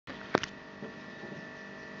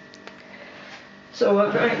So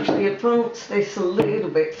I've actually advanced this a little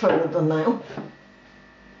bit further now,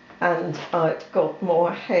 and I've got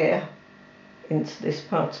more hair into this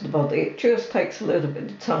part of the body. It just takes a little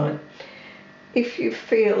bit of time. If you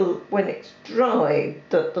feel when it's dry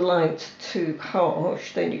that the line's too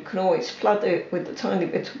harsh, then you can always flood it with a tiny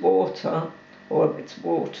bit of water, or a bit of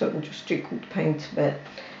water, and just jiggle the paint a bit.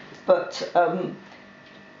 But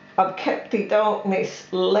I've kept the darkness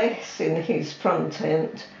less in his front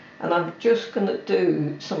end, and I'm just going to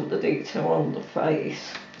do some of the detail on the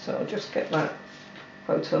face. So I'll just get that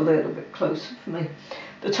photo a little bit closer for me.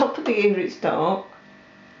 The top of the ear is dark,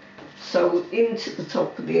 so into the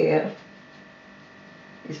top of the ear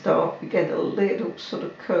is dark. You get a little sort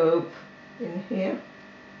of curve in here.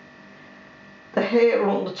 The hair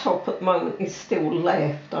on the top at the moment is still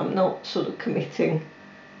left. I'm not sort of committing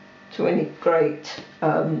to any great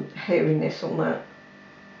hairiness on that.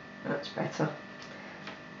 That's better.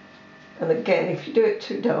 And again, if you do it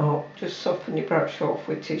too dark, just soften your brush off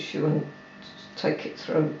with tissue and take it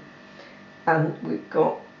through. And we've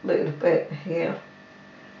got a little bit here.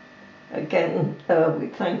 Again,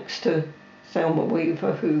 with thanks to Selma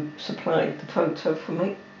Weaver, who supplied the photo for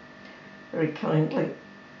me very kindly.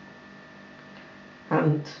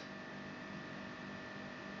 And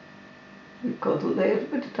we've got a little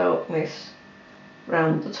bit of darkness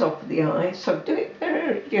round the top of the eye, so do it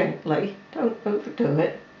very gently, don't overdo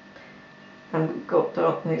it. And we've got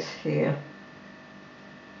darkness here,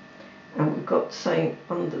 and we've got the same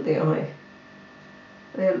under the eye,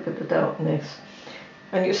 a little bit of darkness,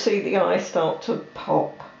 and you see the eye start to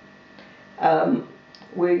pop.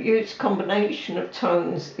 We'll use a combination of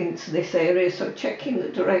tones into this area, so checking the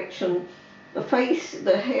direction. The face,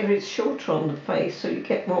 the hair is shorter on the face, so you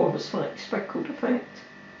get more of a slightly speckled effect.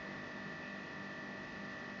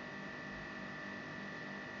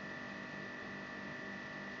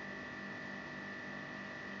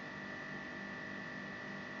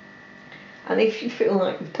 And if you feel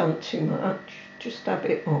like you've done too much, just dab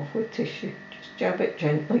it off with tissue. Just jab it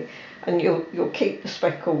gently, and you'll keep the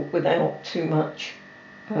speckle without too much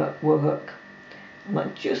work. And I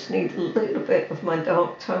just need a little bit of my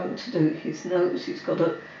dark tone to do his nose. He's got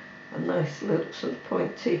a nice little sort of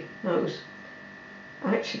pointy nose.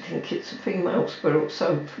 I actually think it's a female squirrel,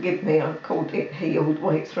 so forgive me, I've called it he all the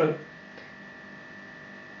way through.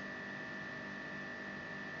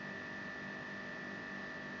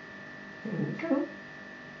 There we go.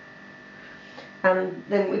 And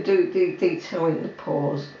then we do the detail in the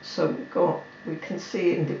paws. So we can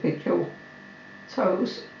see individual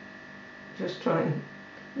toes. Just trying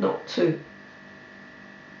not to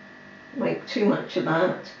make too much of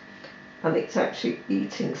that. And it's actually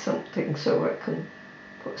eating something, so I can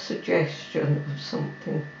put a suggestion of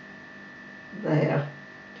something there,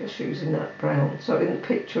 just using that brown. So in the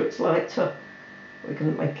picture it's lighter. We're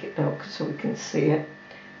going to make it darker so we can see it.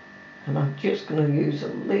 And I'm just going to use a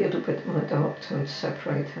little bit of my dark tone to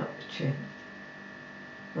separate out the chin.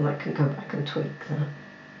 And I can go back and tweak that.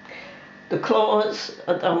 The claws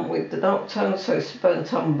are done with the dark tone, so it's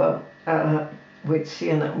burnt umber with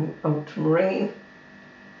sienna and ultramarine.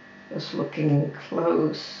 Just looking in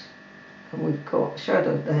close, and we've got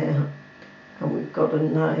shadow there, and we've got a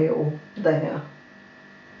nail there,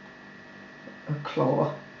 a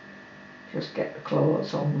claw. Just get the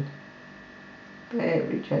claws on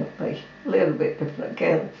very gently, a little bit different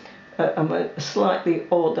again. I'm at a slightly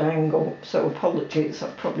odd angle, so apologies,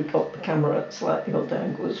 I've probably got the camera at a slightly odd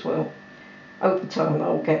angle as well. Over time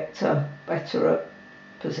I'll get better at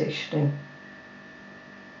positioning.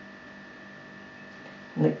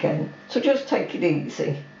 And again, so just take it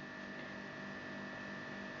easy,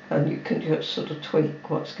 and you can just sort of tweak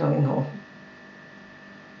what's going on.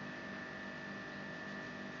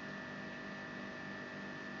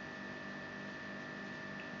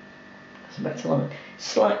 That's a better line.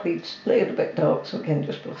 Slightly, little bit dark, so again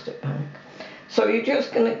just blot it back. So you're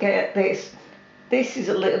just going to get this. This is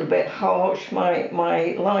a little bit harsh. My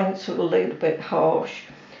lines are a little bit harsh,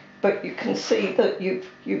 but you can see that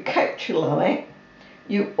you kept your light.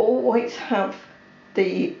 You always have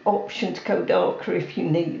the option to go darker if you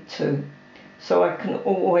need to. So I can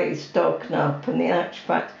always darken up, and in actual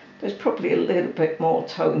fact, there's probably a little bit more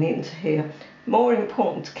tone into here. More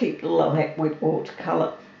important to keep the light with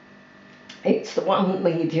watercolour. It's the one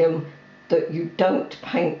medium that you don't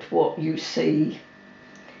paint what you see.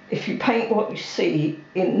 If you paint what you see,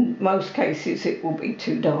 in most cases it will be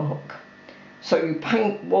too dark. So you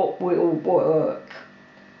paint what will work.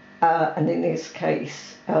 And in this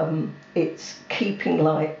case, it's keeping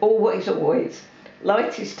light. Always,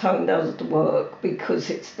 lightest tone does the work, because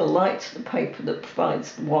it's the light of the paper that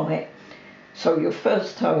provides the white. So your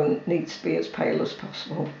first tone needs to be as pale as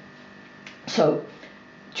possible. So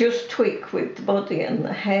just tweak with the body and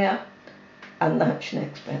the hair, and that's your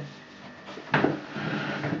next bit.